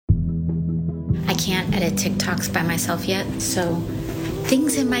I can't edit TikToks by myself yet, so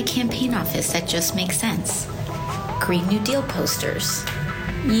things in my campaign office that just make sense. Green New Deal posters,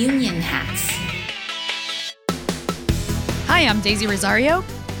 union hats. Hi, I'm Daisy Rosario.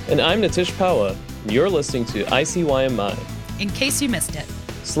 And I'm Nitish Pawa. You're listening to ICYMI. In case you missed it.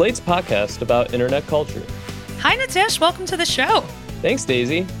 Slate's podcast about internet culture. Hi, Nitish. Welcome to the show. Thanks,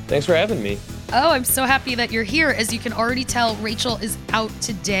 Daisy. Thanks for having me. Oh, I'm so happy that you're here. As you can already tell, Rachel is out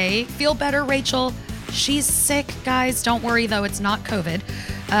today. Feel better, Rachel. She's sick, guys. Don't worry, though. It's not COVID.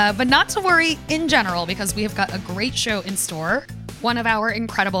 But not to worry in general, because we have got a great show in store. One of our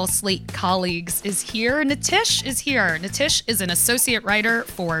incredible Slate colleagues is here. Nitish is here. Nitish is an associate writer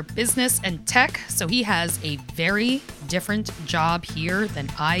for business and tech, so he has a very different job here than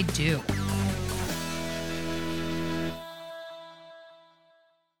I do.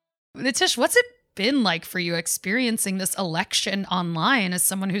 Nitish, what's it been like for you experiencing this election online as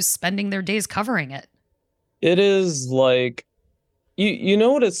someone who's spending their days covering it? It is like, you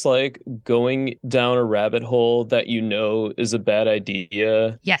know what it's like going down a rabbit hole that you know is a bad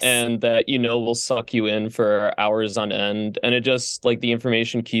idea. Yes. And that you know will suck you in for hours on end. And it just, like, the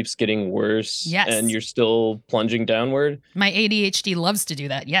information keeps getting worse. Yes. And you're still plunging downward. My ADHD loves to do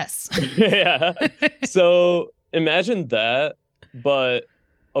that, yes. Yeah. So imagine that, but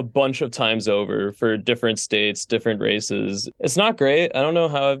a bunch of times over for different states, different races. It's not great. I don't know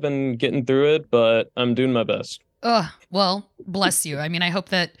how I've been getting through it, but I'm doing my best. Well, bless you. I mean, I hope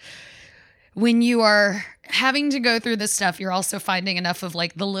that when you are having to go through this stuff, you're also finding enough of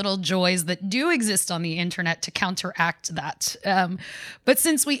like the little joys that do exist on the internet to counteract that. But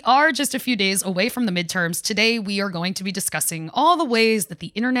since we are just a few days away from the midterms, today we are going to be discussing all the ways that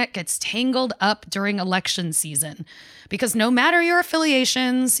the internet gets tangled up during election season. Because no matter your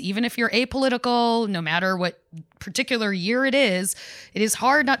affiliations, even if you're apolitical, no matter what particular year it is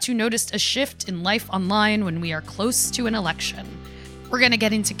hard not to notice a shift in life online when we are close to an election. We're going to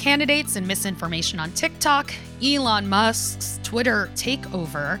get into candidates and misinformation on TikTok, Elon Musk's Twitter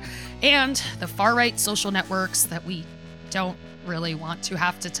takeover, and the far-right social networks that we don't really want to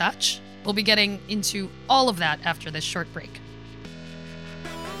have to touch. We'll be getting into all of that after this short break.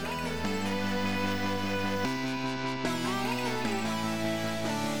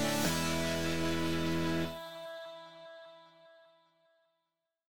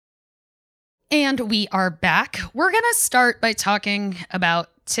 And we are back. We're going to start by talking about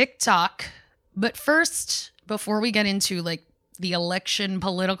TikTok. But first, before we get into like the election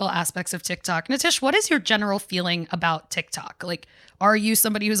political aspects of TikTok, Nitish, what is your general feeling about TikTok? Like, are you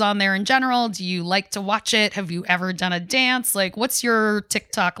somebody who's on there in general? Do you like to watch it? Have you ever done a dance? Like, what's your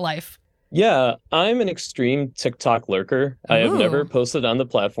TikTok life? Yeah, I'm an extreme TikTok lurker. I have never posted on the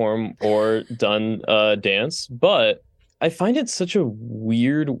platform or done a dance, but I find it such a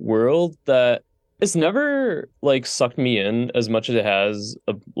weird world that it's never like sucked me in as much as it has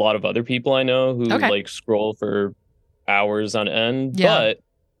a lot of other people I know who like scroll for hours on end. Yeah. But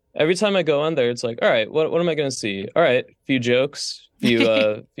every time I go on there, it's like, all right, what am I going to see? All right, few jokes,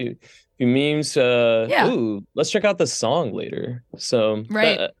 few memes. Ooh, let's check out the song later. So,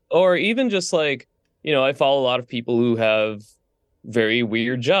 right. Or even just like, you know, I follow a lot of people who have very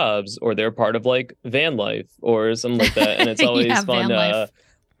weird jobs, or they're part of like van life or something like that, and it's always fun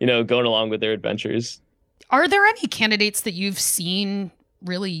going along with their adventures. Are there any candidates that you've seen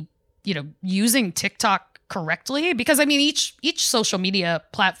really using TikTok correctly? Because I mean, each social media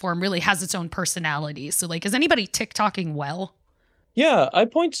platform really has its own personality, so like, is anybody TikToking well? Yeah, I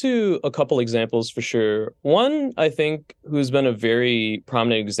point to a couple examples for sure. One, I think, who's been a very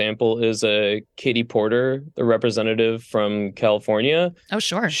prominent example is Katie Porter, the representative from California. Oh,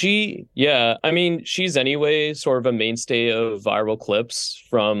 sure. She's anyway sort of a mainstay of viral clips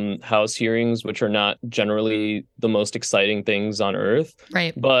from House hearings, which are not generally the most exciting things on earth.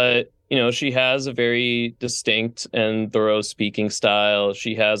 Right. But she has a very distinct and thorough speaking style.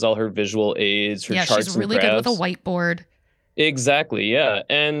 She has all her visual aids, her charts and graphs. Yeah, she's really good with a whiteboard. Exactly, yeah.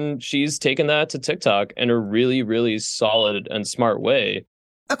 And she's taken that to TikTok in a really, really solid and smart way.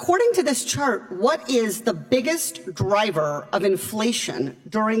 According to this chart, what is the biggest driver of inflation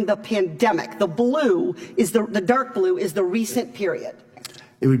during the pandemic? The dark blue is the recent period.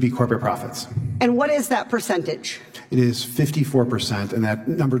 It would be corporate profits. And what is that percentage? It is 54%, and that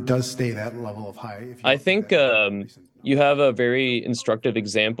number does stay that level of high. I think you have a very instructive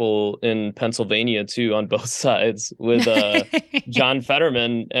example in Pennsylvania too, on both sides, with John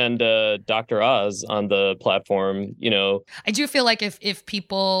Fetterman and Dr. Oz on the platform. I do feel like if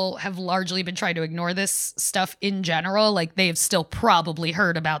people have largely been trying to ignore this stuff in general, like they've still probably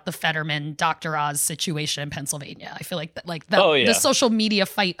heard about the Fetterman Dr. Oz situation in Pennsylvania. I feel like the social media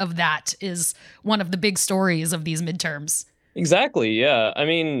fight of that is one of the big stories of these midterms. Exactly. Yeah. I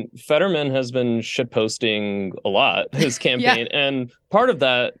mean, Fetterman has been shitposting a lot his campaign. Yeah. And part of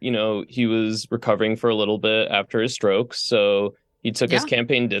that, he was recovering for a little bit after his stroke. So he took his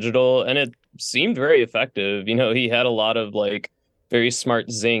campaign digital, and it seemed very effective. He had a lot of like very smart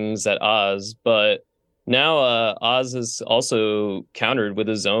zings at Oz, but now Oz is also countered with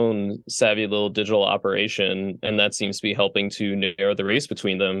his own savvy little digital operation. And that seems to be helping to narrow the race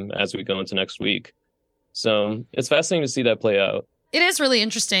between them as we go into next week. So it's fascinating to see that play out. It is really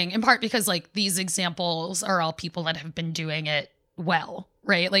interesting, in part because like these examples are all people that have been doing it well,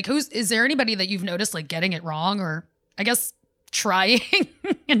 right? Like is there anybody that you've noticed like getting it wrong, or I guess trying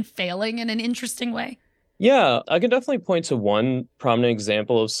and failing in an interesting way? Yeah, I can definitely point to one prominent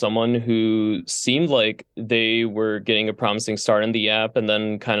example of someone who seemed like they were getting a promising start in the app and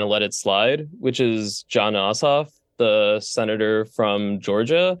then kind of let it slide, which is Jon Ossoff, the senator from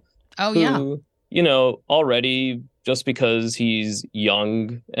Georgia. Oh, yeah. Already, just because he's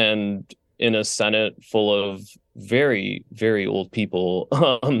young and in a Senate full of very, very old people,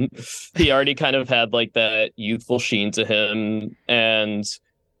 he already kind of had like that youthful sheen to him. And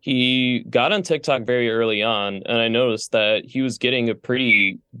he got on TikTok very early on. And I noticed that he was getting a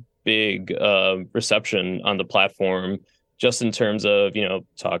pretty big reception on the platform, just in terms of,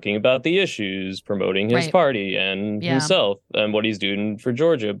 talking about the issues, promoting his party and himself and what he's doing for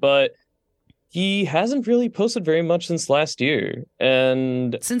Georgia. But he hasn't really posted very much since last year.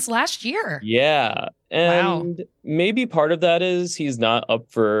 Since last year? Yeah. And maybe part of that is he's not up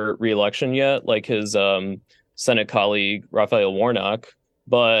for re-election yet, like his Senate colleague, Raphael Warnock.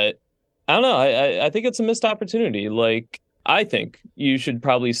 But I don't know. I think it's a missed opportunity. Like, I think you should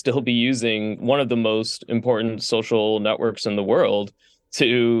probably still be using one of the most important social networks in the world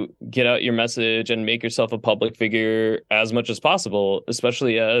to get out your message and make yourself a public figure as much as possible,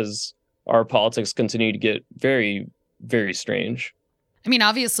 especially as our politics continue to get very, very strange. I mean,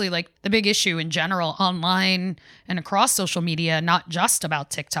 obviously, like the big issue in general online and across social media, not just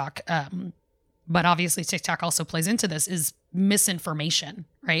about TikTok, but obviously TikTok also plays into this, is misinformation,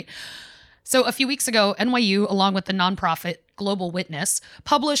 right? So a few weeks ago, NYU, along with the nonprofit Global Witness,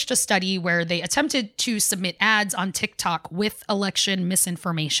 published a study where they attempted to submit ads on TikTok with election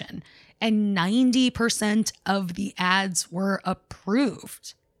misinformation, and 90% of the ads were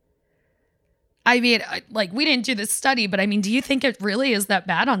approved. I mean, like, we didn't do this study, but I mean, do you think it really is that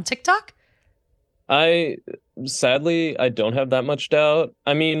bad on TikTok? Sadly, I don't have that much doubt.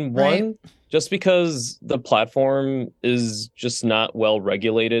 I mean, one, just because the platform is just not well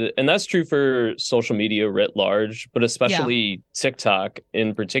regulated, and that's true for social media writ large, but especially TikTok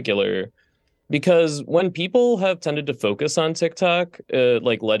in particular, because when people have tended to focus on TikTok,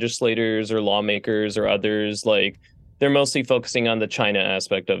 like legislators or lawmakers or others, like they're mostly focusing on the China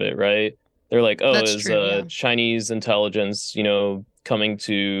aspect of it, right? They're like, oh, That's is true, Chinese intelligence, coming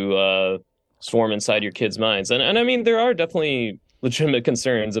to swarm inside your kids' minds? And I mean, there are definitely legitimate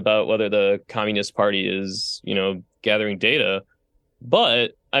concerns about whether the Communist Party is, gathering data.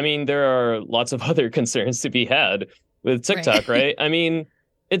 But I mean, there are lots of other concerns to be had with TikTok, right? I mean,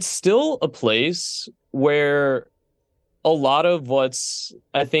 it's still a place where a lot of what's,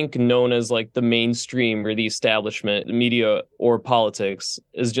 I think, known as like the mainstream or the establishment, media or politics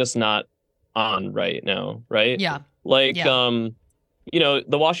is just not on right now, right? Yeah. Like,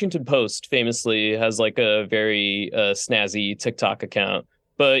 the Washington Post famously has like a very snazzy TikTok account,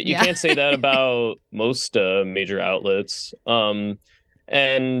 but you can't say that about most major outlets.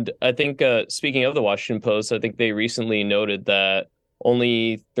 And I think, speaking of the Washington Post, I think they recently noted that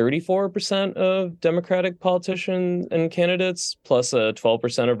only 34% of Democratic politicians and candidates, plus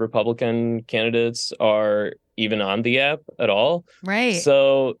 12% of Republican candidates, are even on the app at all. Right.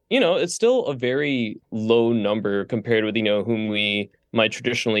 So, it's still a very low number compared with, whom we might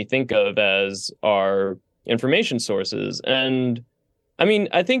traditionally think of as our information sources. And I mean,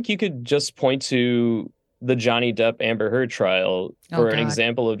 I think you could just point to the Johnny Depp Amber Heard trial for an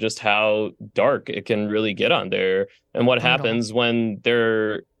example of just how dark it can really get on there, and what happens when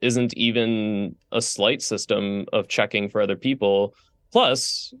there isn't even a slight system of checking for other people.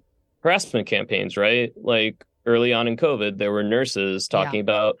 Plus harassment campaigns, right? Like early on in COVID, there were nurses talking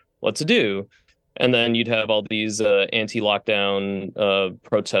about what to do. And then you'd have all these anti-lockdown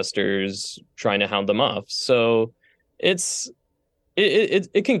protesters trying to hound them off. So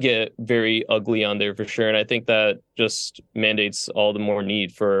it can get very ugly on there for sure. And I think that just mandates all the more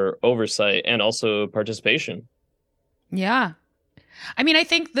need for oversight and also participation. Yeah. I mean, I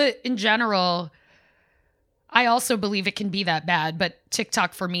think that in general, I also believe it can be that bad, but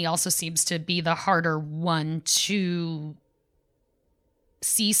TikTok for me also seems to be the harder one to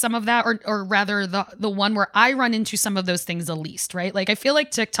see some of that, or rather the one where I run into some of those things the least, right? Like I feel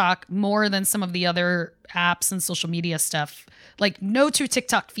like TikTok more than some of the other apps and social media stuff, like no two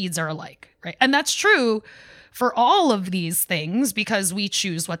TikTok feeds are alike, right? And that's true for all of these things because we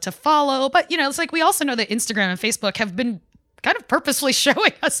choose what to follow. But, it's like we also know that Instagram and Facebook have been kind of purposefully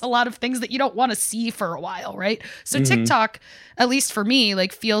showing us a lot of things that you don't want to see for a while, right? So TikTok, at least for me,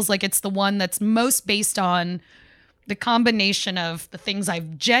 like feels like it's the one that's most based on the combination of the things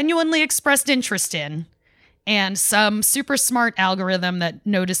I've genuinely expressed interest in and some super smart algorithm that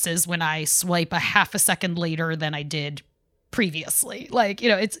notices when I swipe a half a second later than I did previously. Like,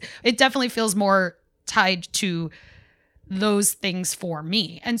 it definitely feels more tied to those things for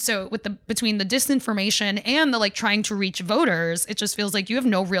me. And so between the disinformation and the like trying to reach voters, it just feels like you have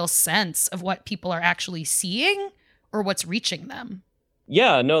no real sense of what people are actually seeing or what's reaching them.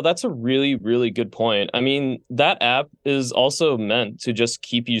 Yeah, no, that's a really, really good point. I mean, that app is also meant to just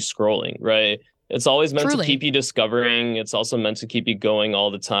keep you scrolling, right? It's always meant to keep you discovering. It's also meant to keep you going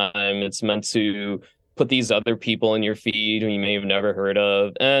all the time. It's meant to put these other people in your feed who you may have never heard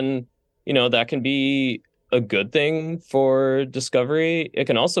of. And, that can be a good thing for discovery. It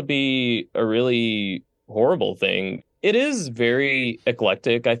can also be a really horrible thing. It is very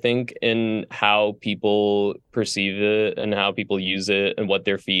eclectic, I think, in how people perceive it and how people use it and what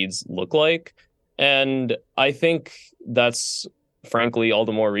their feeds look like. And I think that's frankly all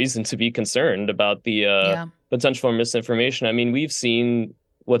the more reason to be concerned about the potential for misinformation. I mean, we've seen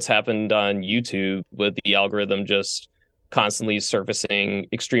what's happened on YouTube with the algorithm just constantly surfacing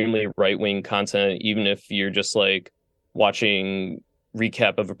extremely right-wing content, even if you're just like watching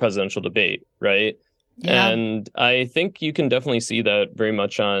recap of a presidential debate, right? Yeah. And I think you can definitely see that very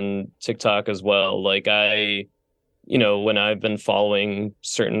much on TikTok as well. Like when I've been following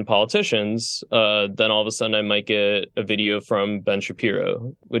certain politicians, then all of a sudden I might get a video from Ben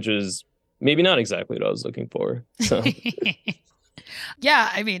Shapiro, which is maybe not exactly what I was looking for. So. Yeah,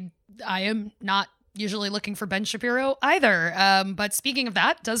 I mean, I am not usually looking for Ben Shapiro either. But speaking of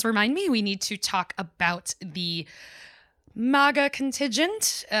that, does remind me we need to talk about the MAGA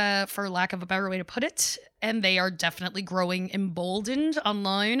contingent, for lack of a better way to put it. And they are definitely growing emboldened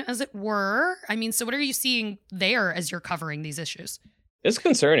online, as it were. I mean, so what are you seeing there as you're covering these issues? It's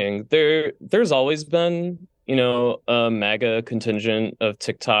concerning. There's always been, a MAGA contingent of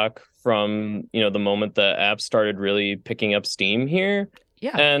TikTok from, the moment the app started really picking up steam here.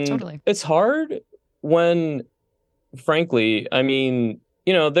 Yeah, and totally. It's hard when, frankly, I mean,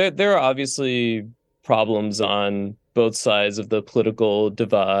 there are obviously problems on both sides of the political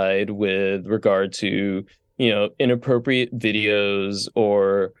divide with regard to, inappropriate videos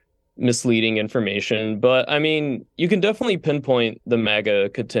or misleading information. But I mean, you can definitely pinpoint the MAGA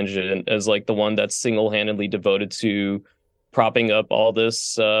contingent as like the one that's single-handedly devoted to propping up all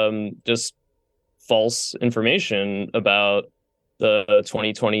this just false information about the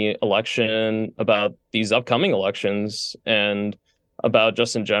 2020 election, about these upcoming elections, and about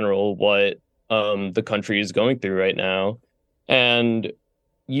just in general what the country is going through right now. And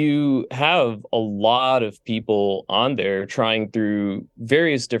you have a lot of people on there trying through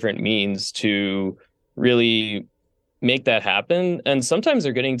various different means to really make that happen. And sometimes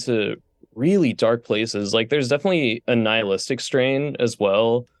they're getting to really dark places. Like there's definitely a nihilistic strain as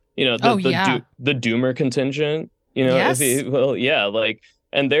well. The doomer contingent, yes.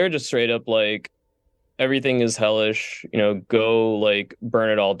 And they're just straight up like, everything is hellish, go like burn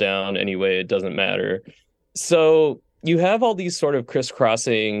it all down anyway, it doesn't matter. So you have all these sort of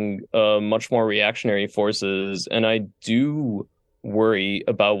crisscrossing, much more reactionary forces. And I do worry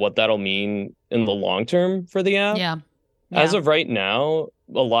about what that'll mean in the long term for the app. Yeah. As of right now,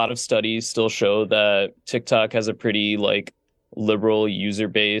 a lot of studies still show that TikTok has a pretty like liberal user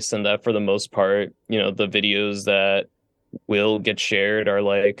base, and that for the most part, the videos that will get shared are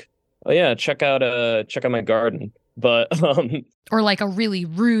like, oh yeah, check out my garden. But or like a really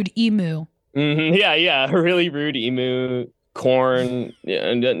rude emu. Yeah, a really rude emu, corn,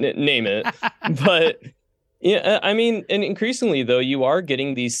 name it. But yeah, I mean, and increasingly though, you are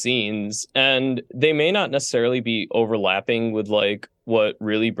getting these scenes, and they may not necessarily be overlapping with like what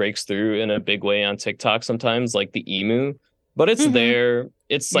really breaks through in a big way on TikTok sometimes, like the emu. But it's there,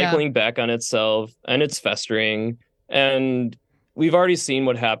 it's cycling back on itself, and it's festering. And we've already seen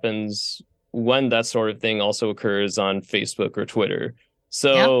what happens when that sort of thing also occurs on Facebook or Twitter.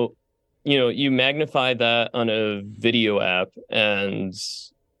 So, you magnify that on a video app and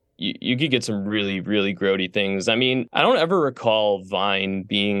you could get some really, really grody things. I mean, I don't ever recall Vine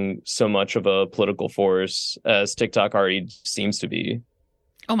being so much of a political force as TikTok already seems to be.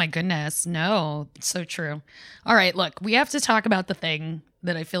 Oh my goodness. No, it's so true. All right, look, we have to talk about the thing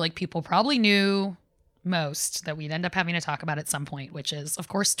that I feel like people probably knew most that we'd end up having to talk about at some point, which is, of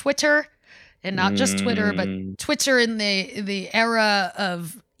course, Twitter. And not just Twitter, but Twitter in the era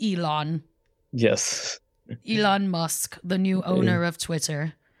of Elon. Yes. Elon Musk, the new owner of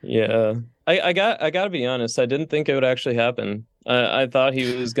Twitter. Yeah. I gotta be honest. I didn't think it would actually happen. I thought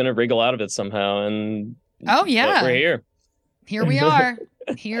he was gonna wriggle out of it somehow, and oh yeah, we're here. Here we are.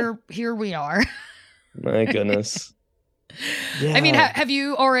 Here we are. My goodness. Yeah. I mean, have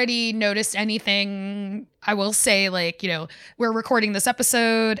you already noticed anything? I will say, like, we're recording this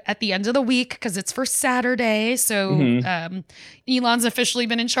episode at the end of the week because it's for Saturday. So Elon's officially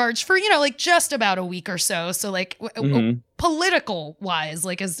been in charge for, like just about a week or so. So like political wise,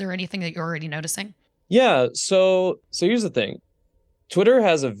 like, is there anything that you're already noticing? Yeah. So here's the thing. Twitter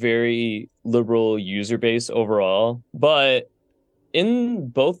has a very liberal user base overall, but in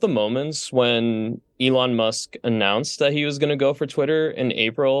both the moments when Elon Musk announced that he was going to go for Twitter in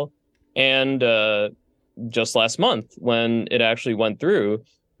April and just last month when it actually went through,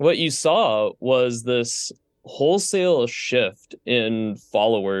 what you saw was this wholesale shift in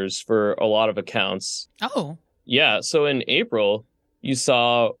followers for a lot of accounts. Oh. Yeah. So in April, you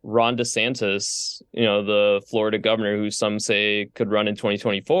saw Ron DeSantis, the Florida governor who some say could run in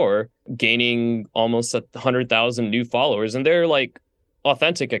 2024, gaining almost 100,000 new followers. And they're like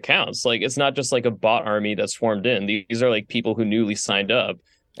authentic accounts. Like, it's not just like a bot army that's swarmed in. These are like people who newly signed up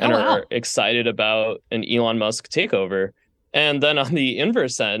and are excited about an Elon Musk takeover. And then on the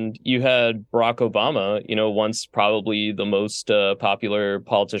inverse end, you had Barack Obama, once probably the most popular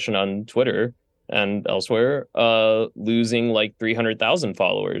politician on Twitter and elsewhere, losing like 300,000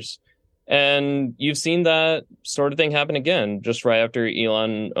 followers. And you've seen that sort of thing happen again, just right after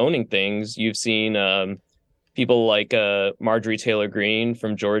Elon owning things. You've seen people like Marjorie Taylor Greene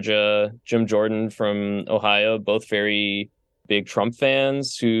from Georgia, Jim Jordan from Ohio, both very big Trump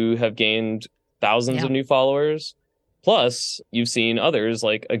fans who have gained thousands of new followers. Plus, you've seen others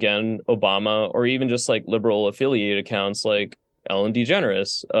like, again, Obama, or even just like liberal affiliated accounts like Ellen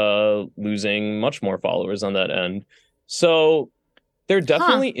DeGeneres losing much more followers on that end. So there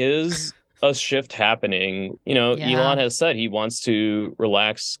definitely is a shift happening. Elon has said he wants to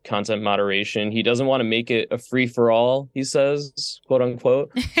relax content moderation. He doesn't want to make it a free for all, he says, quote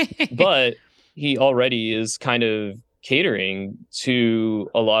unquote. But he already is kind of catering to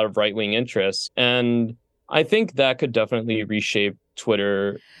a lot of right wing interests. And I think that could definitely reshape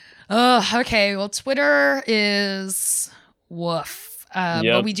Twitter. Okay. Well, Twitter is woof.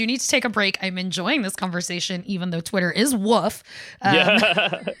 But we do need to take a break. I'm enjoying this conversation, even though Twitter is woof.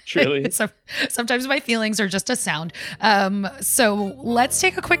 Truly. Sometimes my feelings are just a sound. So let's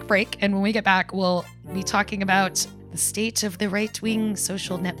take a quick break. And when we get back, we'll be talking about the state of the right-wing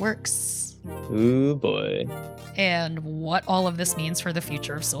social networks. Ooh, boy. And what all of this means for the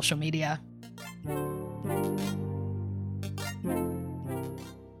future of social media.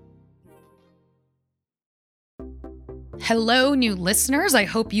 Hello, new listeners. I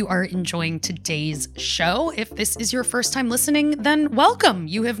hope you are enjoying today's show. If this is your first time listening, then welcome.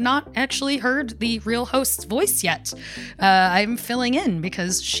 You have not actually heard the real host's voice yet. I'm filling in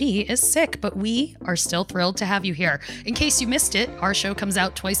because she is sick, but we are still thrilled to have you here. In case you missed it, our show comes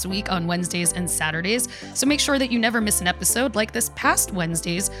out twice a week on Wednesdays and Saturdays, so make sure that you never miss an episode like this past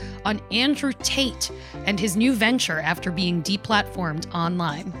Wednesdays on Andrew Tate and his new venture after being deplatformed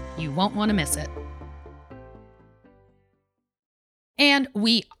online. You won't want to miss it. And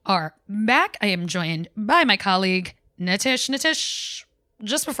we are back. I am joined by my colleague, Nitish. Nitish,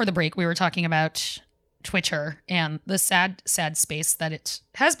 just before the break, we were talking about Twitter and the sad, sad space that it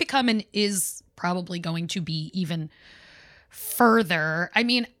has become and is probably going to be even further. I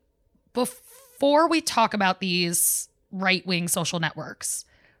mean, before we talk about these right-wing social networks,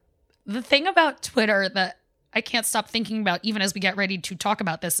 the thing about Twitter that I can't stop thinking about, even as we get ready to talk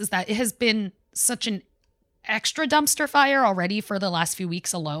about this, is that it has been such an extra dumpster fire already for the last few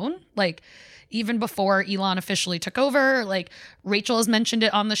weeks alone. Like, even before Elon officially took over, like, Rachel has mentioned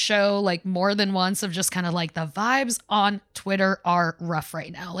it on the show, like, more than once, of just kind of like the vibes on Twitter are rough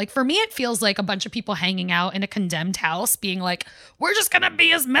right now. Like, for me, it feels like a bunch of people hanging out in a condemned house being like, we're just gonna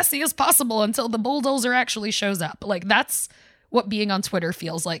be as messy as possible until the bulldozer actually shows up. Like, that's what being on Twitter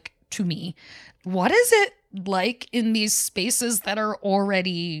feels like to me. What is it like in these spaces that are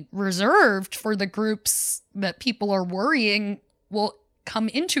already reserved for the groups that people are worrying will come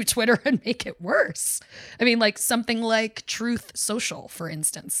into Twitter and make it worse? I mean, like something like Truth Social, for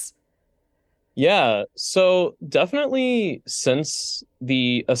instance. Yeah, so definitely since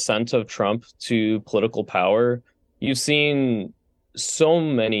the ascent of Trump to political power, you've seen so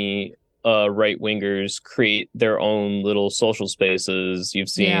many right-wingers create their own little social spaces. You've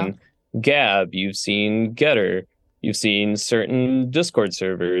seen Gab, you've seen Getter, you've seen certain Discord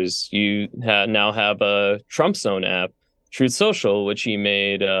servers. You now have a Trump Zone app, Truth Social, which he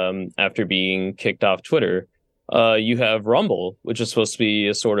made after being kicked off Twitter. You have Rumble, which is supposed to be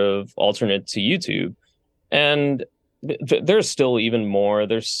a sort of alternate to YouTube. And there's still even more.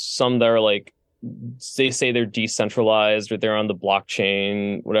 There's some that are like, they say they're decentralized or they're on the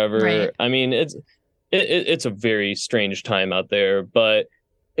blockchain, whatever. Right. I mean, it's a very strange time out there, but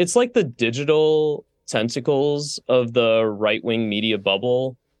it's like the digital tentacles of the right-wing media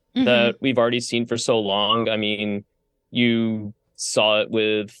bubble that we've already seen for so long. I mean, you saw it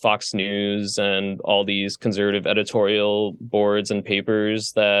with Fox News and all these conservative editorial boards and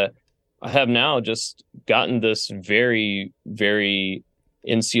papers that have now just gotten this very, very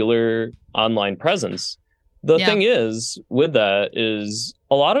insular online presence. The thing is, with that, is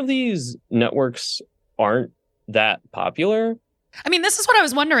a lot of these networks aren't that popular. I mean, this is what I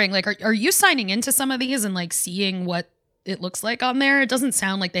was wondering. Like, are you signing into some of these and like seeing what it looks like on there? It doesn't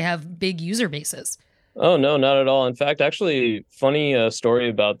sound like they have big user bases. Oh, no, not at all. In fact, actually, funny story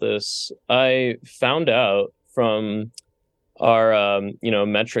about this. I found out from our,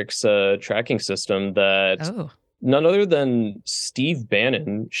 metrics tracking system that none other than Steve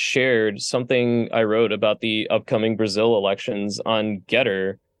Bannon shared something I wrote about the upcoming Brazil elections on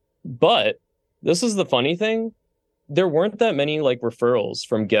Getter. But this is the funny thing. There weren't that many like referrals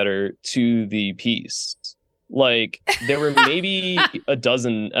from Getter to the piece. Like there were maybe a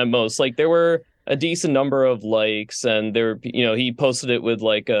dozen at most. Like there were a decent number of likes, and there, he posted it with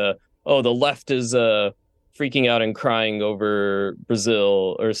like the left is freaking out and crying over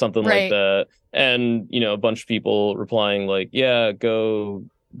Brazil or something like that. And, a bunch of people replying like, yeah, go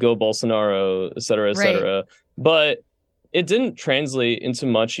Bolsonaro, et cetera, et cetera. But it didn't translate into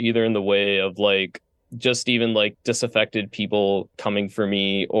much either in the way of like just even like disaffected people coming for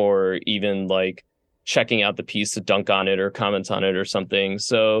me or even like checking out the piece to dunk on it or comment on it or something.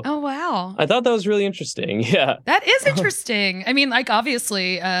 So oh wow, I thought that was really interesting. Yeah, that is interesting. I mean, like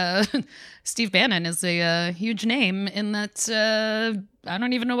obviously Steve Bannon is a huge name in that I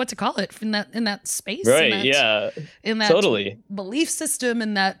don't even know what to call it in that space, right? In that totally belief system,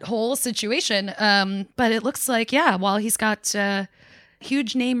 in that whole situation. But it looks like while he's got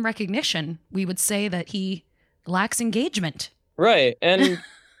huge name recognition, we would say that he lacks engagement. Right. And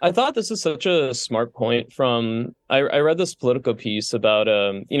I thought this is such a smart point from, I read this Politico piece about,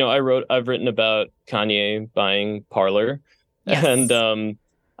 I've written about Kanye buying Parler. Yes. And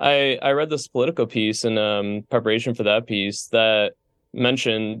I read this Politico piece in preparation for that piece that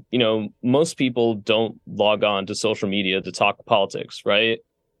mentioned, most people don't log on to social media to talk politics, right?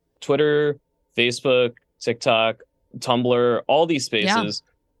 Twitter, Facebook, TikTok, Tumblr, all these spaces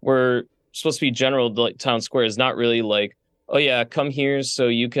were supposed to be general, like town square is not really like, oh yeah, come here so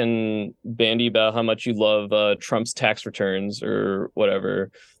you can bandy about how much you love Trump's tax returns or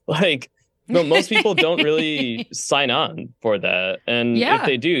whatever. Like, no, most people don't really sign on for that. And if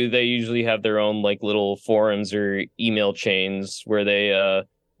they do, they usually have their own like little forums or email chains where they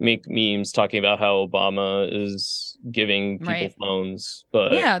make memes talking about how Obama is giving people phones.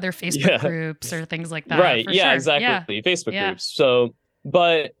 But their Facebook groups or things like that. Right. For yeah, sure. exactly. Facebook groups. So,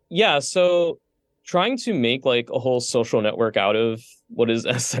 but so trying to make like a whole social network out of what is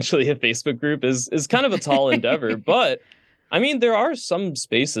essentially a Facebook group is kind of a tall endeavor. But I mean, there are some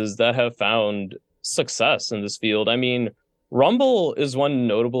spaces that have found success in this field. I mean, Rumble is one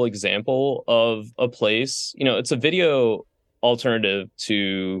notable example of a place, it's a video alternative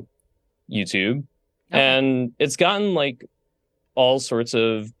to YouTube. And it's gotten like all sorts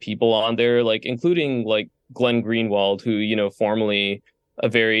of people on there, like including like Glenn Greenwald, who, formerly a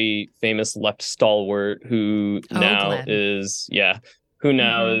very famous left stalwart who now is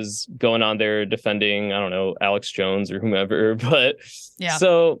going on there defending, I don't know, Alex Jones or whomever. But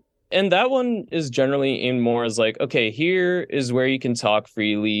so, and that one is generally aimed more as like, okay, here is where you can talk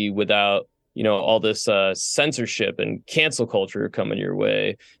freely without, all this censorship and cancel culture coming your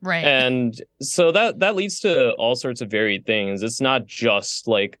way. Right. And so that leads to all sorts of varied things. It's not just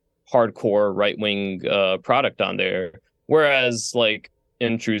like hardcore right-wing product on there. Whereas like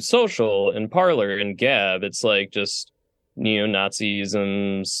in Truth Social and Parler and Gab, it's like just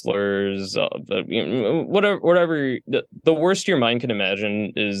neo-Nazism, slurs, whatever the worst your mind can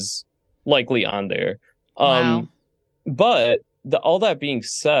imagine is likely on there. Wow. But all that being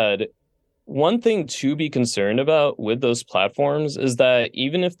said, one thing to be concerned about with those platforms is that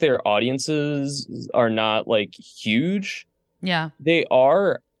even if their audiences are not like huge, Yeah. they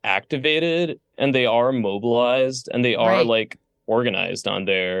are activated and they are mobilized and they are Right. like organized on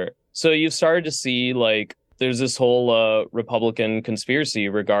there. So you've started to see like there's this whole Republican conspiracy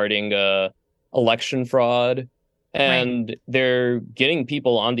regarding election fraud. And they're getting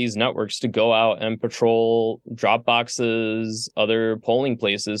people on these networks to go out and patrol drop boxes, other polling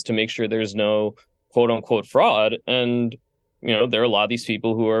places to make sure there's no quote unquote fraud. And, there are a lot of these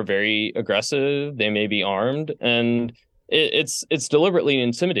people who are very aggressive. They may be armed, and it's deliberately an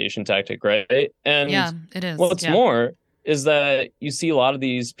intimidation tactic, right? And Yeah, it is. what's more is that you see a lot of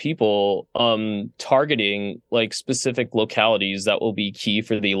these people targeting like specific localities that will be key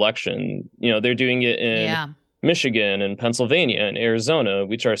for the election. They're doing it in Michigan and Pennsylvania and Arizona,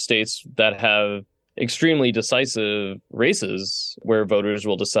 which are states that have extremely decisive races where voters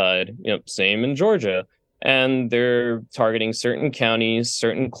will decide. Same in Georgia. And they're targeting certain counties,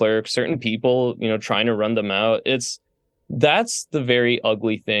 certain clerks, certain people, trying to run them out. That's the very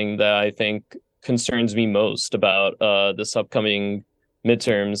ugly thing that I think concerns me most about this upcoming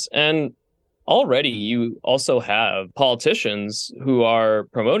midterms. And already you also have politicians who are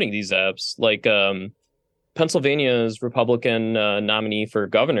promoting these apps, like Pennsylvania's Republican nominee for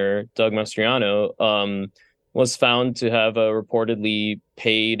governor, Doug Mastriano, was found to have reportedly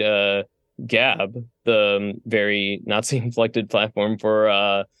paid Gab, the very Nazi-inflected platform,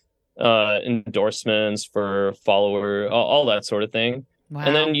 for endorsements, for follower, all that sort of thing. Wow.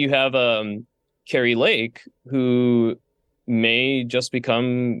 And then you have Carrie Lake, who may just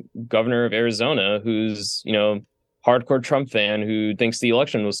become governor of Arizona, who's, hardcore Trump fan who thinks the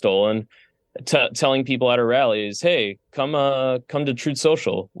election was stolen. Telling people at her rallies, "Hey, come to Truth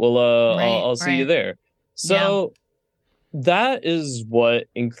Social. I'll see you there." So that is what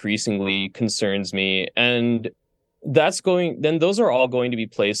increasingly concerns me, and those are all going to be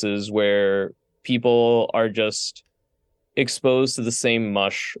places where people are just exposed to the same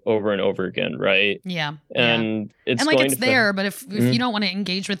mush over and over again, right? Yeah. And it's like going it's there, but if you don't want to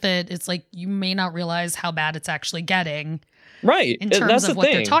engage with it, it's like you may not realize how bad it's actually getting. Right. In terms of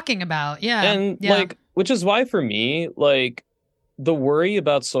what they're talking about. Yeah. And like, which is why for me, like the worry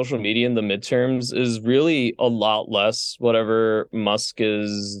about social media in the midterms is really a lot less whatever Musk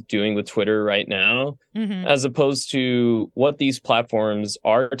is doing with Twitter right now, as opposed to what these platforms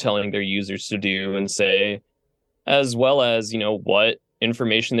are telling their users to do and say, as well as, what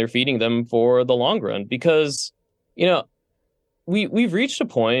information they're feeding them for the long run. Because, we've reached a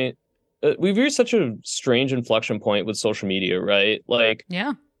point. We've reached such a strange inflection point with social media, right? Like,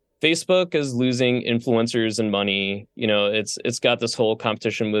 Facebook is losing influencers and money. It's got this whole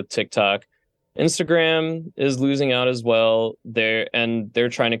competition with TikTok. Instagram is losing out as well. They're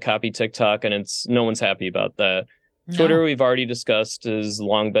trying to copy TikTok, and no one's happy about that. No. Twitter, we've already discussed, has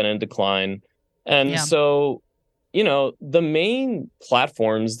long been in decline. And so, the main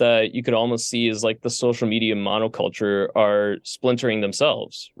platforms that you could almost see as like the social media monoculture are splintering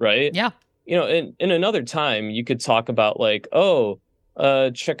themselves, right? Yeah. In another time, you could talk about like,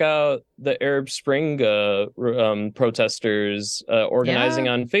 check out the Arab Spring protesters organizing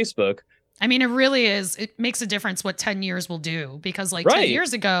on Facebook. I mean, it really is. It makes a difference what 10 years will do, because like 10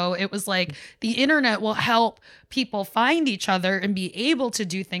 years ago, it was like the internet will help people find each other and be able to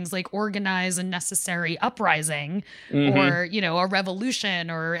do things like organize a necessary uprising or, a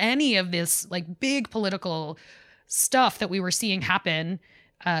revolution or any of this like big political stuff that we were seeing happen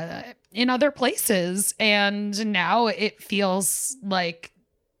in other places. And now it feels like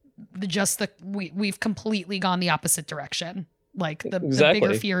we've completely gone the opposite direction. Like the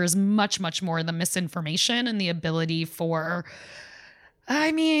bigger fear is much, much more the misinformation and the ability for,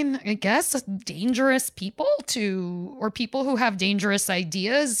 I guess, dangerous people or people who have dangerous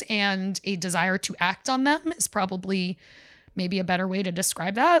ideas and a desire to act on them is probably maybe a better way to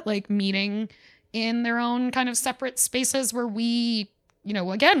describe that. Like meeting in their own kind of separate spaces where we,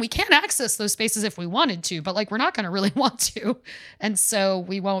 again, we can't access those spaces if we wanted to, but like we're not going to really want to. And so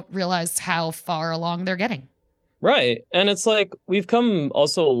we won't realize how far along they're getting. Right. And it's like we've come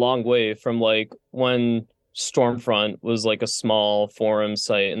also a long way from like when Stormfront was like a small forum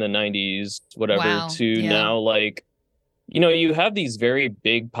site in the 90s, whatever, to now like, you have these very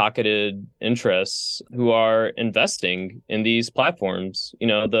big pocketed interests who are investing in these platforms.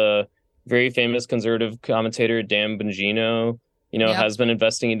 The very famous conservative commentator Dan Bongino, has been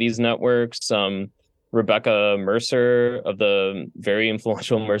investing in these networks. Rebecca Mercer of the very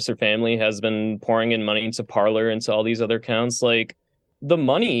influential Mercer family has been pouring in money into Parler and to all these other accounts. Like, the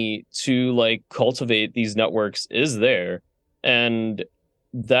money to like cultivate these networks is there. And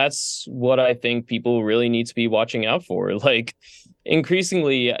that's what I think people really need to be watching out for. Like,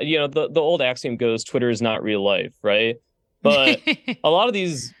 increasingly, the old axiom goes, Twitter is not real life, right? But a lot of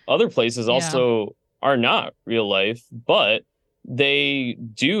these other places also are not real life, but they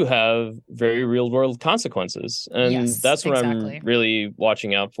do have very real world consequences. And that's what I'm really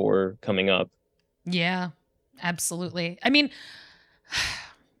watching out for coming up. Yeah, absolutely. I mean,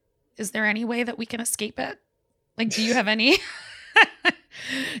 is there any way that we can escape it? Like, do you have any?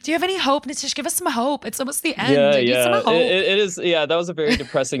 Do you have any hope? Just give us some hope. It's almost the end. I need some hope. It is. Yeah, that was a very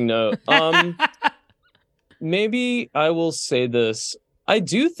depressing note. Maybe I will say this. I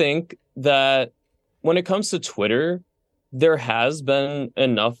do think that when it comes to Twitter, there has been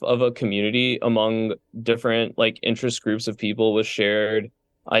enough of a community among different like interest groups of people with shared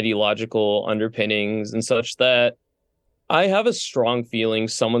ideological underpinnings and such that I have a strong feeling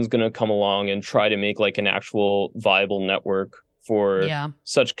someone's going to come along and try to make like an actual viable network for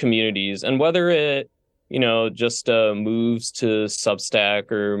such communities. And whether it, just moves to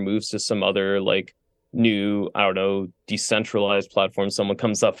Substack or moves to some other like new, I don't know, decentralized platform someone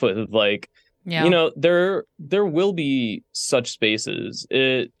comes up with, like, there will be such spaces.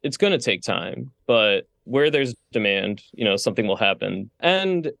 It's going to take time, but where there's demand, something will happen.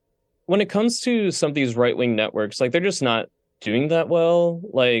 And when it comes to some of these right-wing networks, like, they're just not doing that well.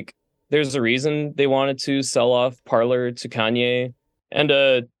 Like, there's a reason they wanted to sell off Parler to Kanye.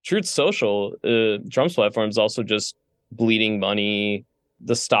 And Truth Social, Trump's platform, is also just bleeding money.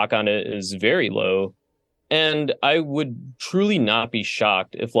 The stock on it is very low. And I would truly not be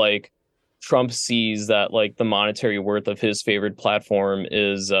shocked if, like, Trump sees that, like, the monetary worth of his favorite platform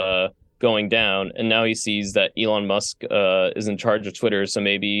is going down, and now he sees that Elon Musk is in charge of Twitter, so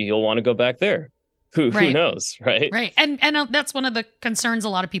maybe he'll want to go back there. Who knows, right? Right, and that's one of the concerns a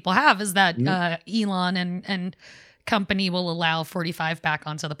lot of people have, is that Elon and company will allow 45 back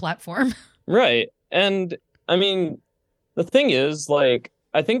onto the platform. Right, and I mean, the thing is, like,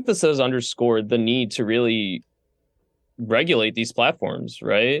 I think this has underscored the need to really regulate these platforms,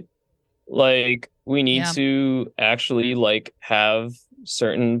 right? Like, we need to actually, like, have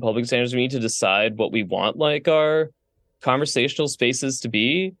certain public standards. We need to decide what we want, like, our conversational spaces to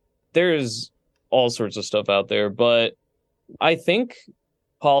be. There's all sorts of stuff out there, but I think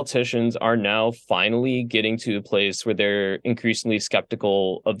politicians are now finally getting to a place where they're increasingly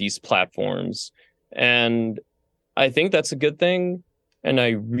skeptical of these platforms. And I think that's a good thing. And I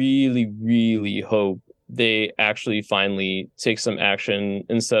really, really hope they actually finally take some action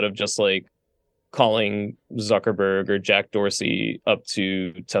instead of just like calling Zuckerberg or Jack Dorsey up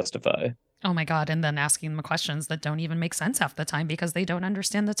to testify. Oh my God. And then asking them questions that don't even make sense half the time because they don't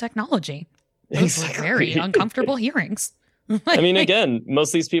understand the technology. Those were very uncomfortable hearings. I mean, again, most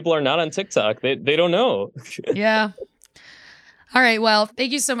of these people are not on TikTok. They don't know. Yeah. All right. Well,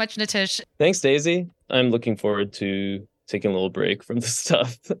 thank you so much, Nitish. Thanks, Daisy. I'm looking forward to taking a little break from this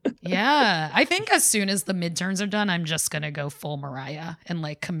stuff. Yeah. I think as soon as the midterms are done, I'm just going to go full Mariah and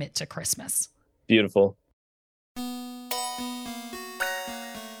like commit to Christmas. Beautiful.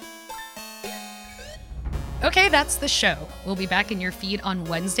 Okay, that's the show. We'll be back in your feed on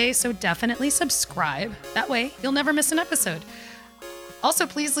Wednesday, so definitely subscribe. That way, you'll never miss an episode. Also,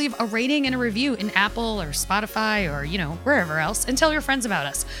 please leave a rating and a review in Apple or Spotify or, wherever else, and tell your friends about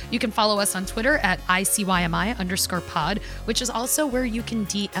us. You can follow us on Twitter at ICYMI_pod, which is also where you can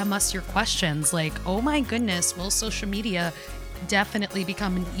DM us your questions like, oh my goodness, will social media definitely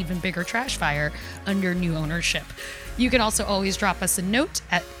become an even bigger trash fire under new ownership? You can also always drop us a note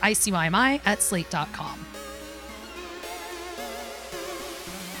at ICYMI@slate.com.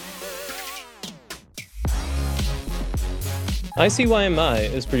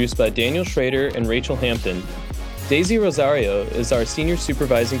 ICYMI is produced by Daniel Schrader and Rachel Hampton. Daisy Rosario is our senior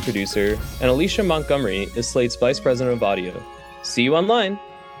supervising producer, and Alicia Montgomery is Slate's vice president of audio. See you online.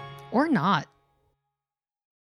 Or not.